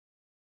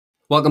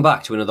Welcome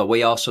back to another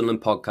We Are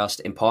Sunderland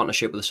podcast in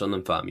partnership with the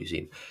Sunderland Farm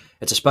Museum.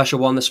 It's a special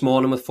one this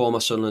morning with former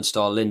Sunderland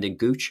star Lynden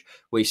Gooch.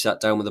 We sat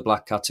down with the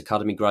Black Cats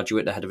Academy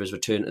graduate ahead of his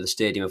return to the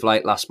Stadium of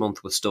Light last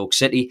month with Stoke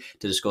City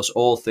to discuss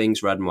all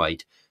things red and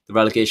white. The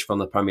relegation from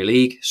the Premier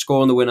League,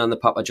 scoring the winner in the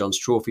Papa John's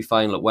Trophy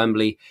final at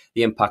Wembley,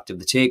 the impact of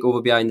the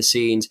takeover behind the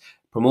scenes,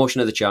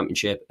 promotion of the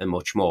Championship and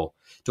much more.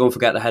 Don't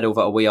forget to head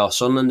over to We Are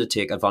Sunderland to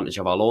take advantage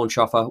of our launch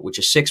offer, which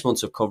is 6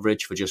 months of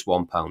coverage for just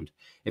 £1.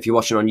 If you're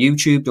watching on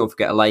YouTube, don't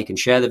forget to like and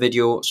share the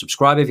video,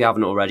 subscribe if you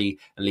haven't already,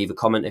 and leave a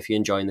comment if you're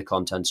enjoying the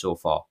content so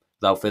far.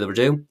 Without further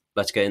ado,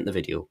 let's get into the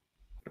video.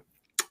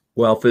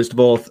 Well, first of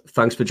all,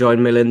 thanks for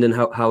joining me, Lynden.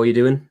 How are you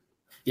doing?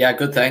 Yeah,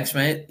 good, thanks,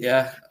 mate.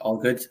 Yeah, all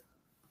good.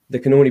 There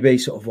can only be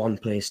sort of one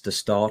place to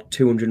start,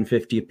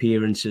 250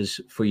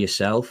 appearances for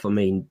yourself. I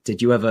mean,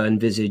 did you ever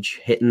envisage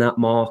hitting that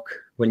mark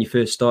when you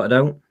first started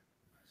out?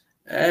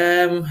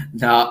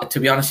 No, to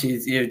be honest,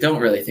 you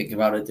don't really think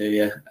about it, do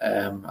you?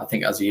 I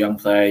think as a young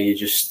player,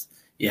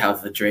 you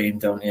have a dream,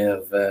 don't you,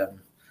 of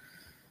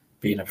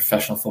being a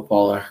professional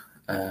footballer.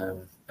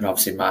 And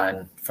obviously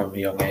mine from a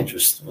young age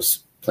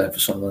was playing for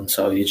Sunderland.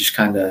 So you just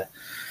kind of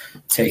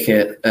take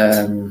it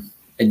in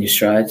your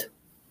stride.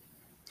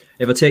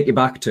 If I take you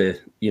back to,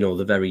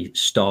 the very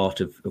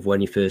start of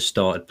when you first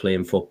started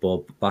playing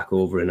football back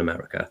over in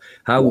America,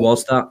 how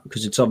was that?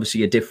 Because it's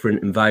obviously a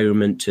different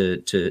environment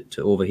to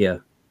over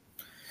here.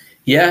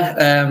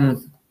 Yeah,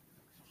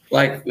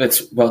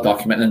 it's well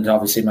documented.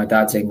 Obviously, my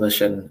dad's English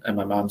and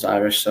my mom's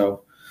Irish.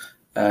 So,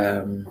 I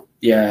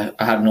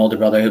had an older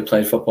brother who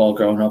played football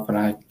growing up, and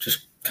I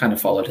just kind of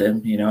followed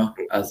him,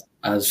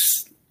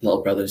 as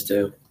little brothers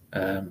do.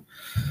 And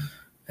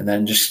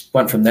then just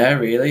went from there,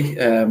 really.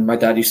 My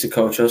dad used to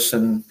coach us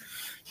and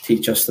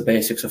teach us the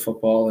basics of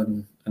football.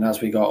 And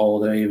as we got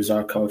older, he was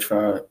our coach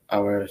for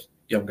our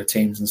younger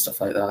teams and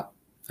stuff like that.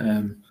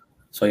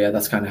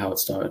 That's kind of how it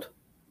started.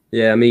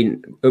 Yeah, I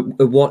mean,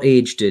 at what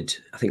age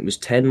I think it was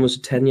 10, was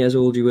it 10 years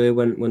old you were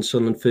when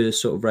Sunderland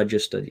first sort of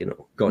registered,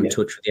 got in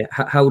touch with you?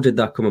 How did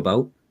that come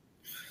about?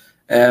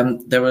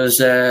 There was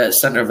a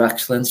Centre of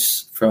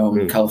Excellence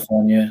from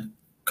California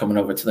coming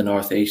over to the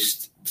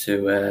Northeast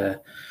to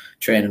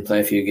train and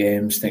play a few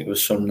games. I think it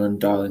was Sunderland,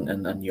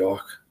 Darlington and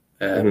York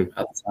at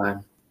the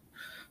time.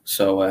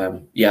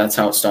 So, that's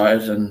how it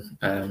started.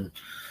 And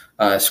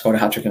I scored a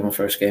hat-trick in my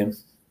first game.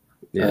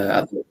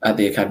 At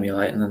the Academy of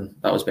Lynden, and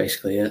that was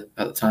basically it.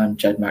 At the time,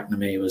 Jed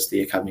McNamee was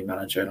the Academy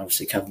manager, and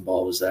obviously Kevin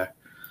Ball was there.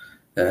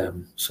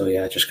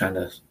 Just kind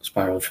of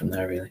spiraled from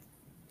there, really.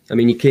 I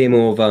mean, you came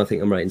over, I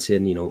think I'm right in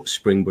saying,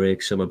 spring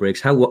break, summer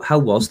breaks. How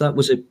was that?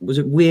 Was it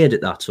weird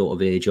at that sort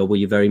of age, or were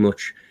you very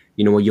much,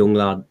 a young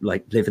lad,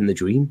 like living the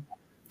dream?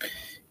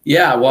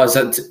 Yeah, I was.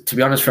 To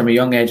be honest, from a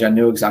young age, I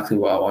knew exactly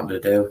what I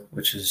wanted to do,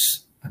 which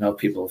is, I know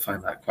people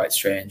find that quite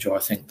strange, or I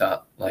think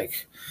that,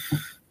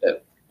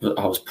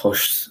 I was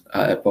pushed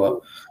at it, but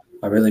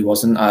I really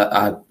wasn't.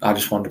 I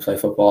just wanted to play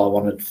football.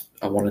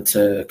 I wanted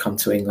to come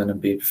to England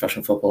and be a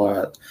professional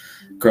footballer.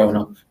 Growing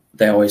up,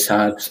 they always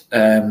had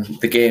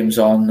the games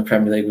on. The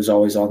Premier League was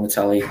always on the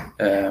telly.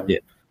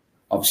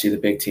 Obviously, the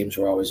big teams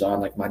were always on,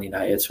 like Man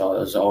United. So I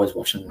was always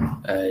watching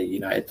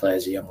United play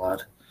as a young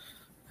lad.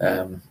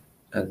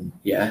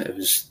 It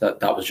was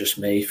that was just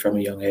me from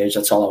a young age.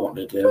 That's all I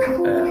wanted to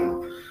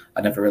do. I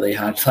never really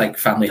had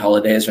family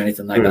holidays or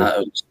anything like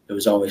that. It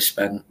was always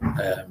spent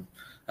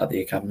at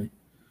the academy.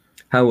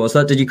 How was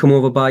that? Did you come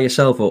over by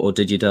yourself, or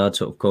did your dad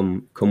sort of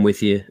come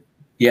with you?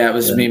 Yeah, it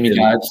was me and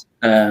my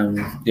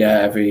dad.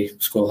 Every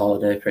school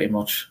holiday pretty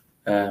much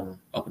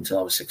up until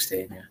I was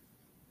 16. Yeah.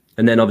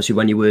 And then obviously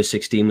when you were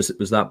 16,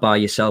 was that by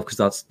yourself?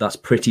 Because that's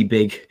pretty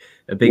big,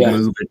 a big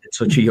move at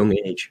such a young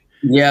age.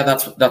 Yeah,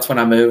 that's when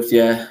I moved.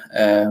 Yeah,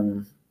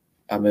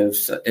 I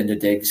moved into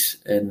digs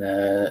in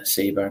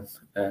Seaburn.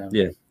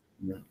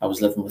 I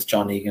was living with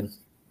John Egan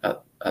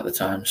at the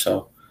time,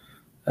 so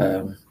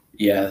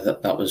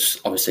that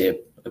was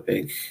obviously a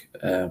big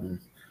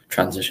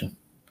transition.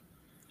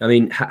 I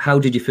mean, how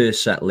did you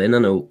first settle in? I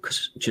know,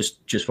 because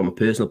just from a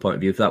personal point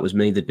of view, if that was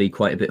me, there'd be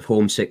quite a bit of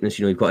homesickness.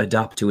 You've got to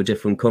adapt to a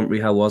different country.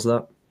 How was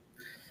that?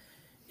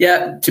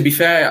 Yeah, to be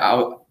fair,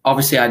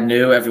 I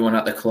knew everyone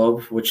at the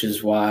club, which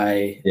is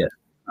why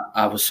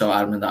I was so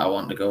adamant that I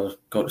wanted to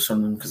go to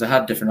Sunderland, because I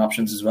had different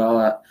options as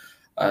well.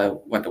 I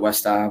went to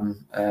West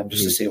Ham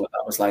just to see what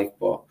that was like,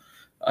 but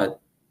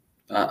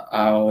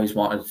I always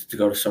wanted to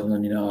go to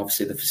Sunderland.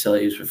 Obviously the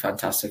facilities were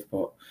fantastic,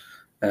 but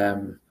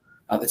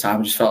at the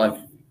time I just felt like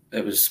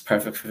it was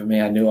perfect for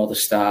me. I knew all the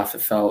staff.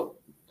 It felt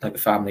like a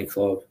family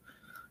club.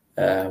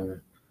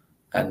 And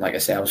like I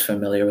say, I was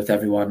familiar with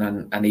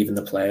everyone and even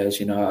the players.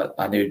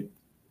 I knew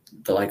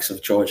the likes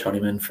of George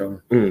Honeyman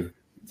from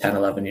 10,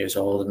 11 years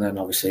old. And then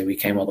obviously we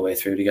came all the way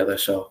through together.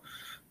 So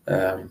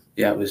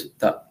it was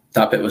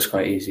that bit was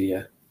quite easy,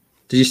 yeah.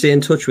 Did you stay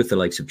in touch with the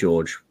likes of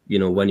George,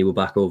 when you were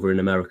back over in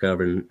America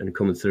and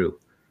coming through?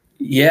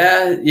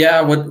 Yeah,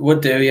 I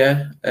would do,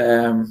 yeah.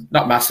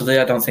 Not massively.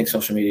 I don't think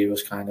social media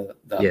was kind of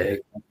that big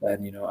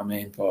then, you know what I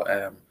mean? But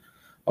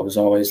I was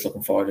always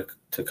looking forward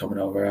to coming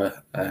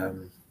over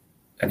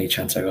any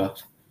chance I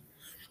got.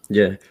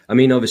 Yeah, I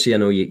mean, obviously, I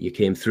know you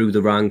came through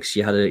the ranks.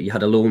 You had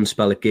a loan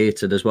spell at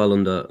Gateshead as well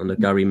under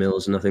Gary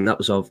Mills, and I think that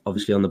was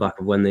obviously on the back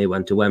of when they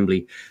went to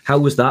Wembley. How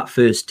was that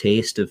first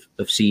taste of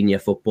senior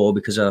football?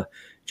 Because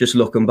just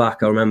looking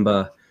back, I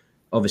remember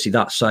obviously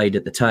that side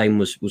at the time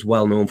was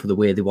well known for the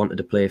way they wanted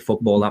to play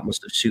football. That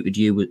must have suited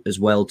you as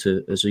well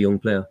as a young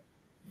player.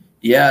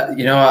 Yeah,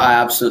 I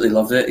absolutely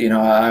loved it.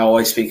 I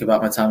always speak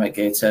about my time at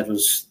Gateshead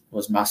was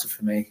massive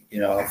for me.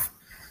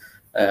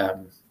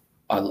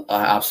 I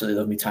absolutely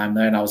loved my time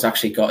there, and I was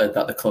actually gutted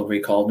that the club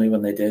recalled me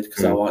when they did,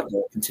 because I wanted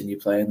to continue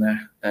playing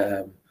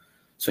there.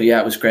 So yeah,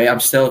 it was great. I'm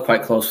still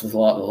quite close with a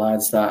lot of the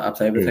lads that I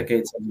played with at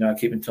Gateshead. I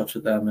keep in touch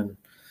with them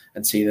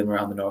and see them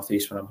around the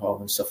northeast when I'm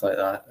home and stuff like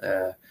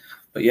that.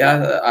 But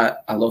yeah,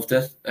 I loved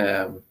it.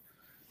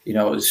 It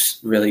was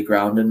really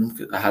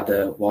grounding. I had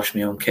to wash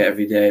my own kit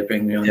every day,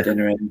 bring my own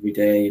dinner in every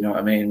day. You know what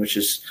I mean? Which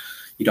is,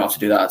 you don't have to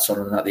do that at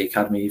Sunderland, at the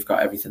academy. You've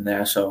got everything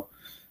there, so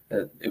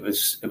it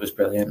was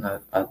brilliant.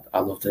 I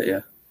loved it.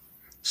 Yeah.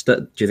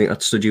 Do you think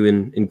that stood you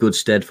in good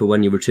stead for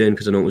when you returned?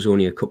 Because I know it was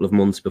only a couple of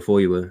months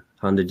before you were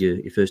handed your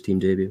first team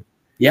debut.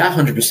 Yeah,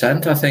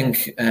 100%. I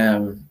think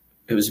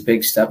it was a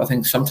big step. I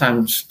think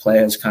sometimes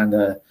players kind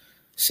of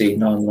see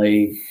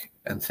non-league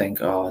and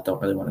think, "Oh, I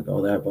don't really want to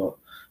go there," but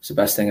it's the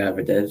best thing I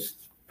ever did.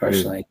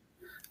 Personally,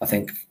 I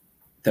think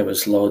there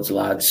was loads of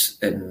lads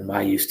in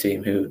my youth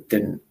team who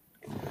didn't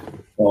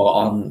go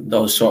on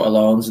those sort of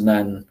loans and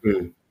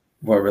then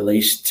were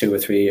released 2 or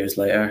 3 years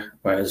later,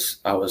 whereas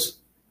I was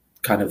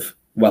kind of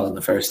well in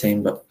the first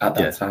team, but at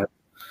that time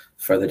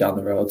further down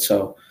the road.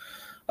 So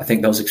I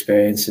think those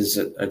experiences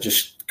are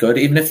just good.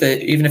 Even if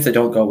they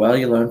don't go well,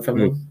 you learn from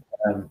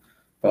them.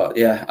 But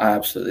yeah, I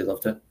absolutely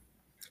loved it.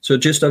 So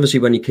just obviously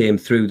when you came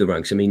through the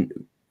ranks, I mean,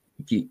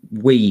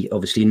 we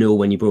obviously know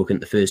when you broke into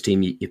the first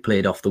team, you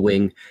played off the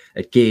wing.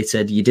 At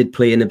Gateshead, you did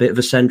play in a bit of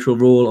a central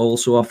role,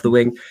 also off the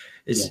wing.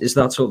 Is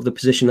that sort of the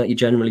position that you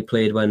generally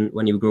played when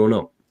you were growing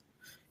up?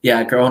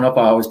 Yeah, growing up,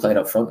 I always played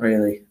up front,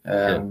 really.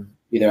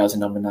 Either as a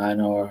number 9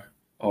 or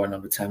a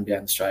number 10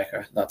 behind the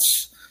striker.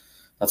 That's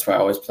where I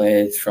always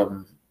played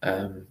from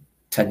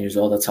 10 years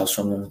old. That's how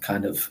someone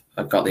kind of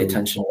got the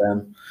attention of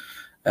them.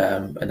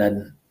 And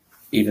then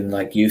even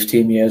like youth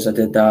team years, I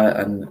did that.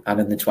 And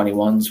in the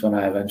 21s, when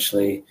I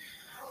eventually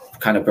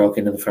kind of broke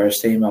into the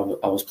first team, I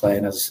was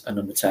playing as a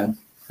number 10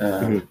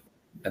 and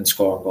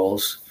scoring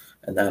goals.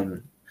 And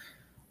then,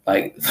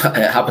 like,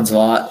 it happens a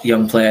lot.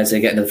 Young players,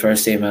 they get into the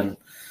first team and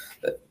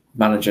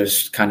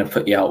managers kind of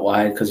put you out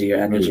wide because of your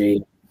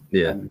energy.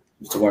 And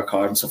to work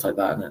hard and stuff like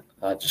that. And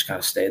I just kind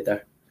of stayed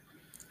there.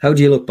 How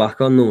do you look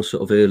back on those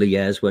sort of early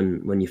years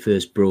when you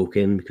first broke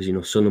in? Because,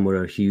 Sunderland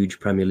were a huge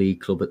Premier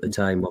League club at the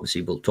time.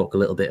 Obviously, we'll talk a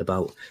little bit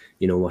about,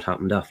 what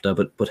happened after.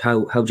 But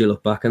how do you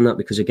look back on that?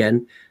 Because,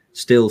 again,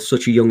 still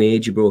such a young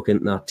age you broke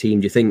into that team.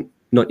 Do you think,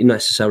 not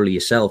necessarily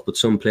yourself, but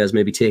some players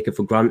maybe take it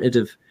for granted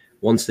of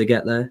once they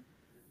get there?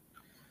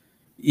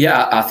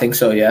 Yeah, I think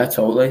so. Yeah,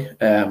 totally.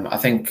 I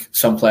think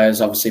some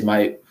players obviously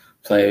might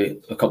play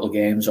a couple of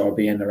games or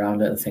be in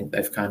around it and think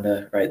they've kind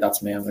of, right,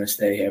 that's me, I'm going to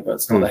stay here. But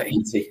it's not that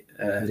easy.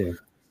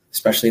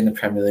 Especially in the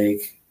Premier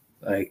League.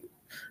 Like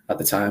at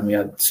the time, we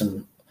had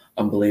some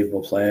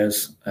unbelievable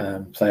players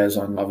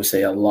on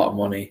obviously a lot of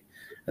money,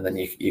 and then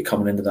you're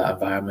coming into that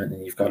environment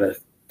and you've got to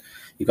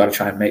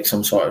try and make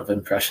some sort of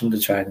impression to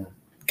try and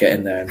get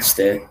in there and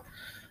stay.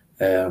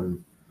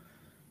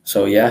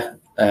 So yeah,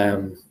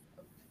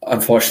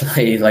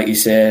 unfortunately, like you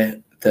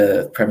say,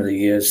 the Premier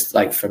League years,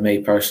 like for me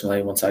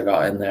personally, once I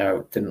got in there,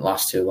 it didn't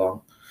last too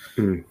long.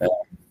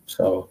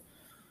 So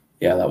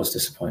yeah, that was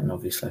disappointing,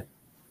 obviously.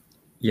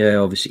 Yeah,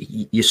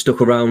 obviously you stuck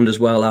around as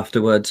well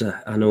afterwards.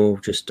 I know,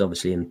 just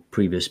obviously in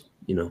previous,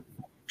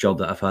 job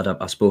that I've had,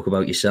 I spoke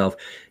about yourself.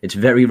 It's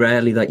very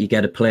rarely that you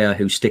get a player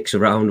who sticks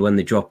around when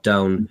they drop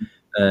down.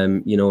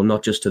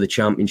 Not just to the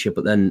Championship,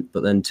 but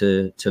then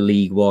to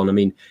League One. I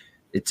mean,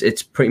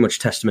 it's pretty much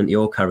testament to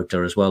your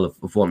character as well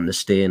of wanting to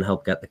stay and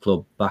help get the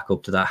club back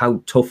up to that.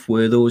 How tough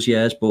were those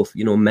years, both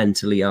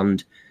mentally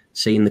and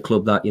seeing the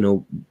club that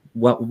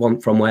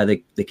from where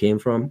they came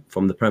from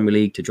the Premier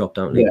League to drop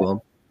down to League One?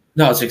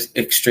 No, it's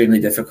extremely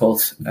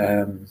difficult.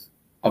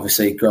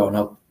 Obviously, growing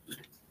up,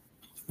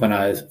 when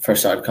I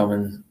first started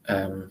coming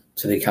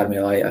to the Academy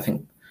of Light, I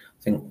think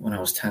when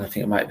I was 10, I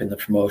think it might have been the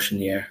promotion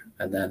year,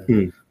 and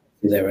then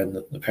they were in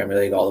the Premier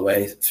League all the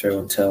way through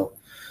until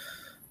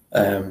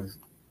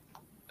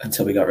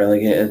we got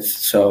relegated.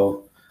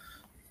 So,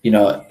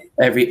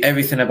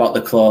 everything about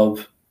the club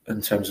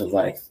in terms of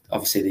like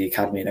obviously the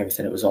academy and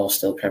everything, it was all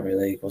still Premier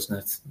League, wasn't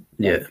it?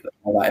 Yeah,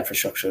 all that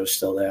infrastructure was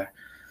still there.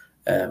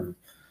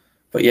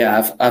 But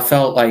yeah, I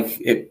felt like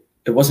it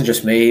wasn't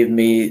just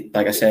me.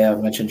 Like I say,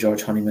 I've mentioned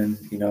George Honeyman,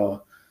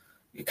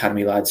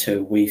 academy lads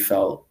who we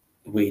felt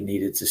we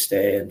needed to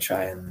stay and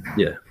try and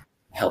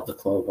help the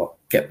club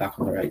get back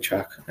on the right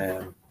track.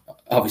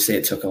 Obviously,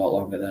 it took a lot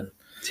longer than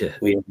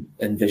we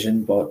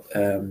envisioned, but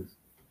I'm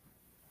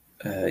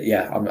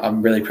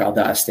really proud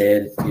that I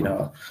stayed.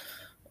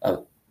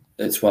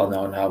 It's well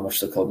known how much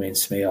the club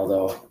means to me,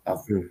 although I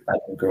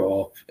didn't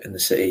grow up in the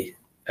city,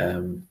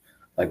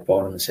 like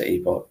born in the city,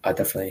 but I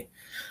definitely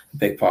a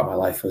big part of my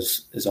life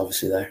is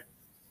obviously there.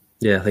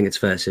 Yeah, I think it's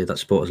fair to say that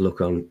supporters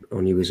look on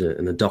you as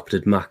an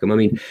adopted Mackem. I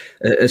mean,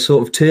 a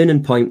sort of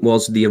turning point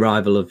was the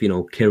arrival of,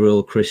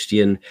 Kirill,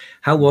 Christian.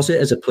 How was it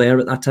as a player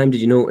at that time?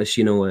 Did you notice,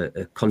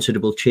 a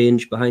considerable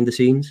change behind the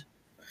scenes?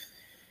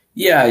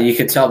 Yeah, you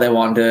could tell they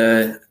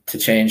wanted to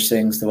change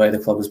things, the way the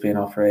club was being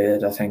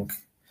operated. I think,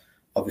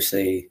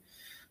 obviously,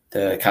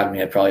 the academy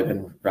had probably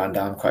been ran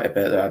down quite a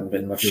bit. There hadn't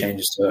been much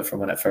changes to it from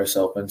when it first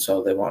opened,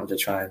 so they wanted to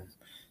try and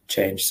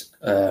change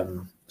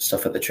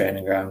stuff at the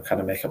training ground, kind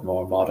of make it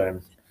more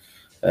modern.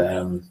 They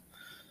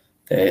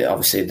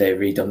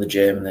redone the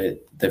gym, and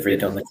they've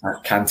redone the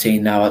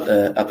canteen now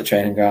at the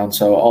training ground.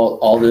 So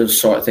all those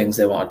sort of things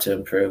they wanted to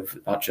improve,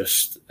 not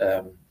just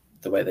the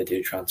way they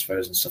do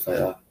transfers and stuff like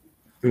that.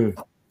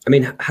 I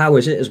mean, how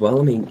is it as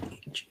well? I mean,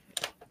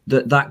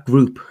 that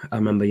group, I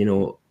remember,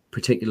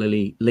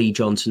 particularly Lee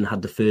Johnson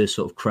had the first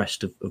sort of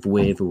crest of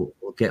wave. We'll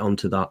get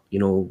onto that,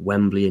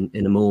 Wembley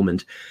in a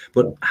moment.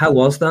 But how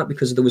was that?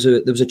 Because there was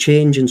a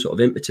change in sort of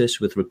impetus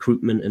with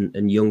recruitment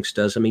and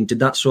youngsters. I mean, did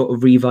that sort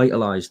of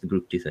revitalise the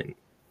group, do you think?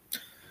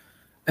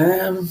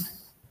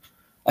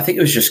 I think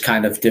it was just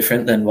kind of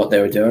different than what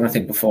they were doing. I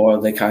think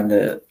before they kind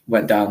of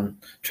went down,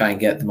 try and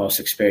get the most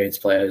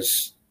experienced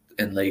players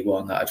in League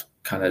One that had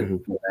kind of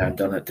been there and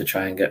done it to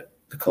try and get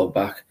the club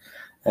back.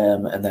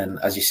 And then,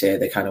 as you say,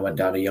 they kind of went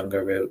down a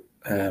younger route,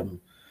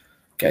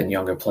 getting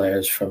younger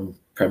players from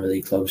Premier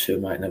League clubs who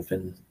mightn't have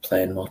been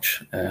playing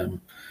much. And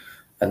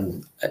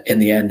in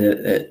the end,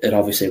 it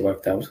obviously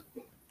worked out.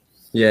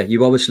 Yeah,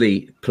 you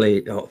obviously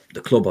played.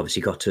 The club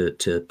obviously got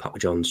to Papa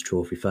John's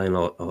Trophy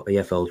final, or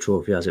EFL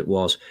Trophy as it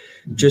was.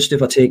 Just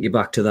if I take you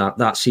back to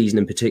that season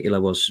in particular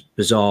was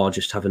bizarre.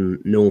 Just having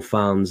no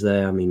fans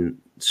there. I mean,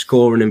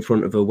 scoring in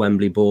front of a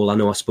Wembley Bowl. I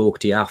know I spoke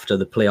to you after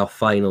the playoff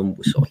final and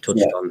we sort of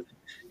touched on,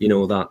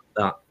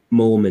 that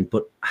moment.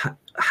 But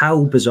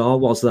how bizarre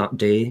was that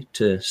day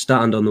to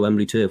stand on the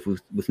Wembley turf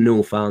with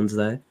no fans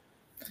there?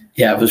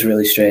 Yeah, it was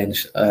really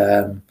strange.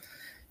 Playing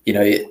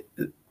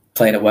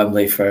at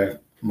Wembley for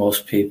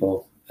most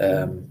people,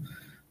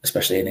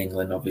 especially in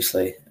England,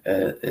 obviously,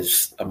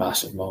 is a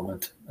massive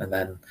moment. And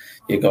then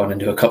you're going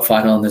into a cup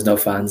final and there's no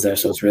fans there,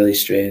 so it's really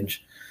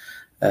strange.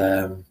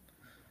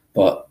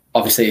 But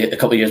obviously, a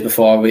couple of years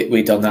before,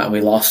 we'd done that and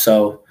we lost.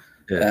 So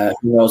who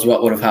knows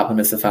what would have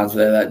happened if the fans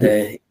were there that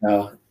day?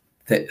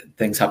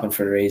 Things happen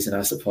for a reason,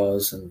 I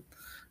suppose. And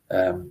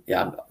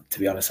to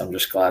be honest, I'm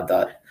just glad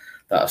that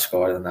I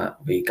scored and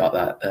that we got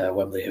that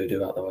Wembley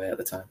hoodoo out the way at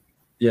the time.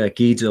 Yeah,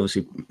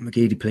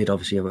 McGeady played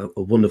obviously a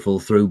wonderful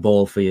through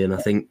ball for you, and I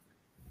think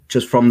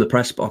just from the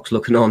press box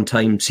looking on,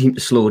 time seemed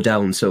to slow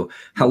down. So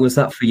how was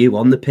that for you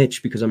on the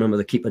pitch? Because I remember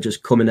the keeper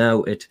just coming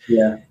out. It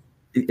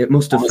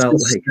must have felt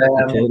like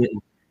eternity.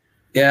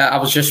 Yeah, I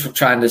was just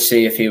trying to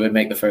see if he would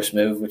make the first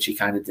move, which he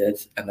kind of did,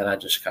 and then I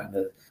just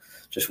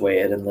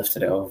waited and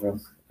lifted it over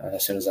him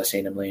as soon as I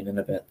seen him leaning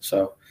a bit.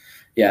 So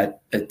yeah,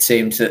 it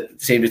seemed to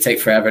take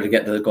forever to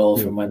get to the goal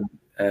from when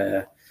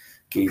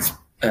Geeds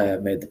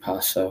made the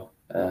pass. So.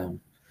 It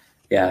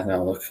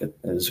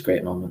was a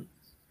great moment.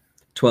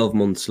 12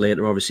 months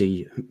later,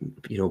 obviously,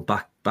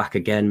 back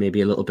again, maybe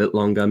a little bit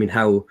longer. I mean,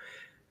 I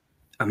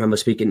remember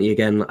speaking to you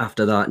again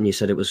after that, and you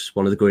said it was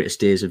one of the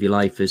greatest days of your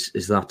life.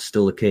 Is that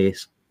still the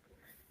case?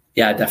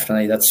 Yeah,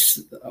 definitely.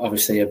 That's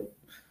obviously a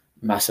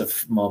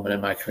massive moment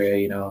in my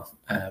career.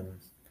 I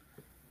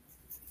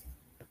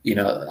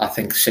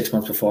think 6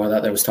 months before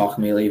that, there was talk of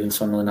me leaving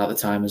Sunderland at the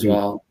time as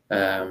well.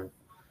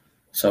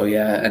 So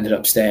yeah, ended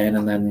up staying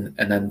and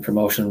then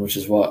promotion, which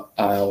is what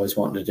I always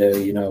wanted to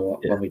do.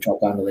 When we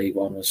dropped down to League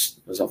One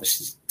was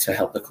obviously to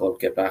help the club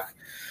get back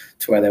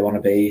to where they want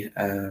to be,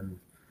 and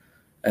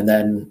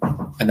then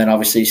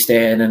obviously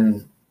staying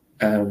and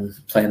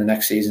playing the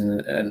next season.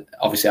 And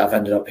obviously I've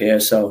ended up here.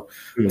 So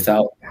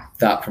without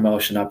that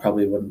promotion, I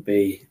probably wouldn't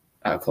be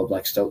at a club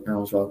like Stoke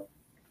now as well.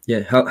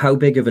 Yeah, how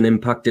big of an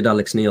impact did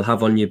Alex Neil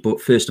have on you? But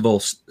first of all,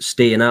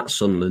 staying at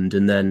Sunderland,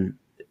 and then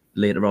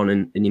later on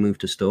in your move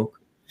to Stoke.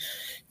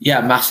 Yeah,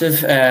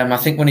 massive. I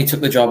think when he took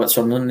the job at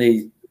Sunderland,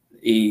 I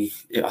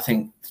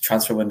think the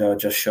transfer window had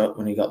just shut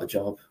when he got the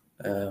job,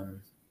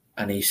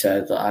 and he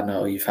said, "I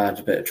know you've had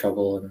a bit of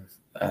trouble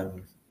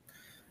and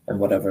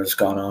whatever has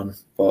gone on,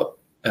 but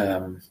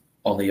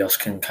only us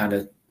can kind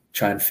of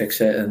try and fix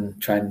it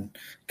and try and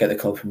get the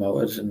club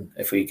promoted. And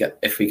if we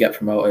get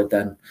promoted,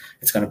 then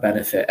it's going to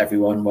benefit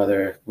everyone,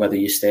 whether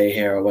you stay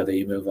here or whether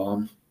you move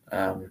on.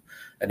 And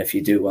if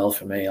you do well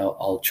for me,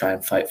 I'll try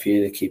and fight for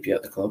you to keep you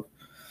at the club."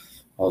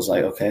 I was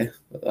like, okay,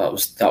 that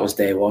was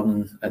day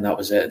one, and that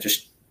was it.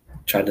 Just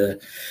tried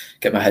to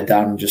get my head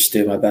down and just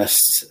do my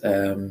best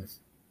for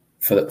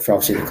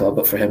obviously the club,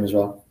 but for him as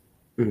well.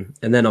 And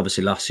then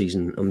obviously last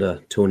season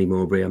under Tony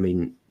Mowbray, I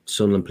mean,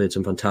 Sunderland played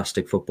some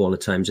fantastic football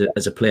at times.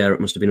 As a player, it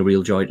must have been a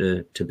real joy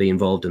to be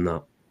involved in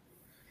that.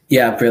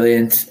 Yeah,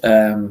 brilliant.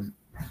 Tony's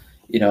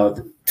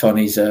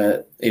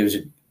he was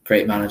a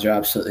great manager. I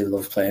absolutely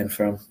loved playing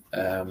for him.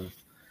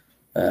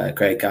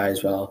 Great guy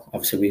as well.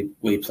 Obviously,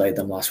 we played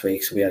them last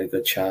week, so we had a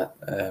good chat.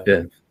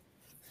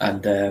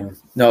 And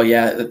no,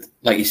 yeah,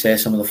 like you say,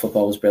 some of the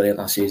football was brilliant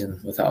last season,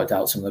 without a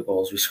doubt. Some of the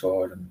goals we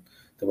scored and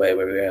the way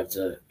we were able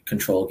to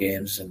control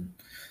games, and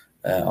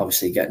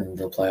obviously getting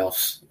the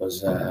playoffs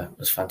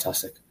was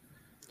fantastic.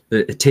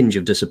 A tinge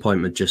of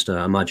disappointment, just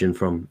imagine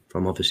from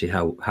obviously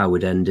how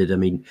it ended. I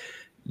mean,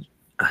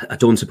 I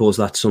don't suppose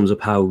that sums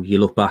up how you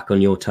look back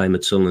on your time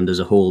at Sunderland as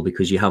a whole,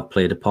 because you have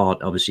played a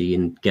part, obviously,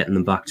 in getting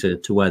them back to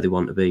where they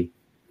want to be.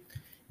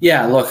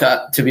 Yeah, look,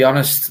 to be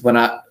honest, when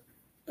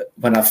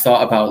I've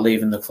thought about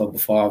leaving the club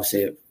before,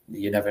 obviously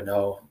you never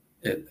know.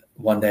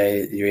 One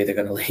day you're either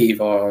going to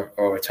leave or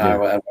retire,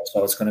 or whatever.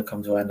 So it's going to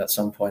come to an end at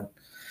some point.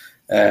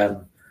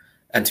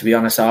 And to be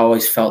honest, I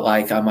always felt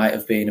like I might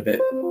have been a bit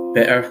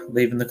bitter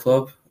leaving the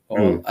club,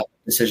 or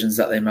decisions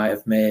that they might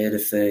have made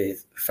if they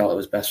felt it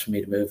was best for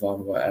me to move on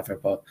or whatever.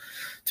 But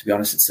to be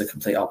honest, it's the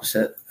complete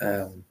opposite.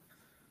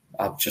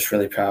 I'm just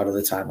really proud of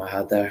the time I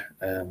had there.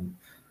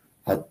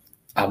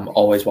 I'm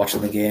always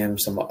watching the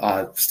games.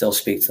 I still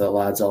speak to the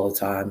lads all the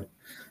time.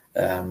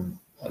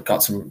 I've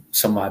got some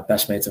of my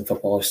best mates in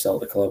football are still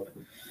at the club.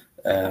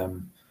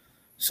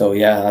 So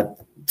yeah,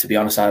 to be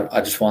honest,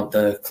 I just want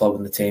the club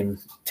and the team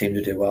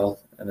to do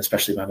well, and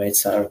especially my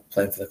mates that are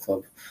playing for the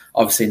club.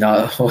 Obviously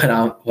not when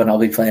I'll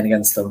be playing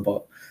against them,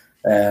 but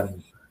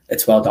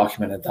it's well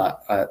documented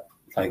that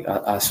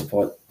I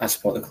support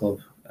the club,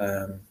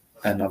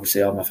 and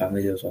obviously all my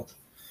family do as well.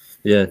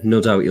 Yeah, no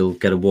doubt you'll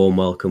get a warm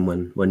welcome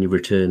when you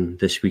return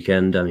this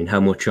weekend. I mean, how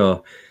much I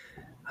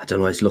don't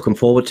know, is looking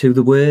forward to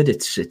the word?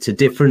 It's a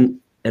different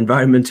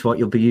environment to what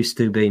you'll be used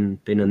to being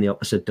in the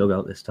opposite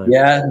dugout this time.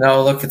 Yeah,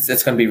 no, look, it's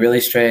going to be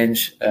really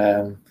strange.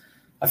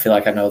 I feel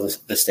like I know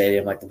the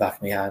stadium like the back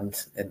of my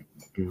hand,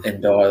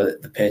 indoor,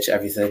 the pitch,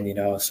 everything,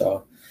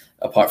 so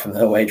apart from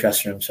the away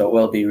dressing room. So it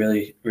will be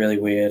really, really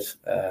weird,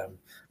 but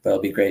it'll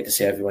be great to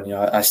see everyone.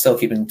 I still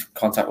keep in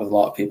contact with a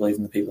lot of people,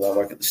 even the people that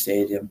work at the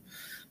stadium.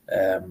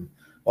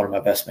 One of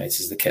my best mates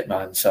is the kit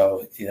man,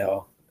 so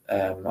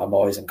I'm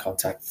always in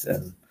contact,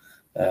 and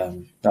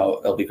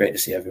no, it'll be great to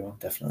see everyone,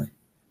 definitely.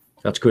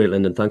 That's great,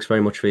 Lynden. Thanks very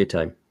much for your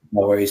time.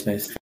 No worries,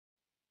 mate.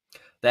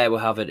 There we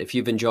have it. If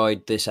you've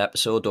enjoyed this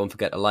episode, don't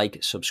forget to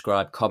like,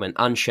 subscribe, comment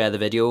and share the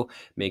video.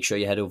 Make sure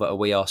you head over to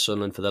We Are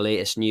Sunderland for the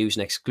latest news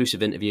and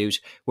exclusive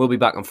interviews. We'll be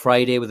back on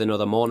Friday with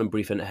another morning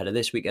briefing ahead of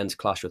this weekend's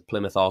clash with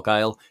Plymouth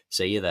Argyle.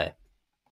 See you there.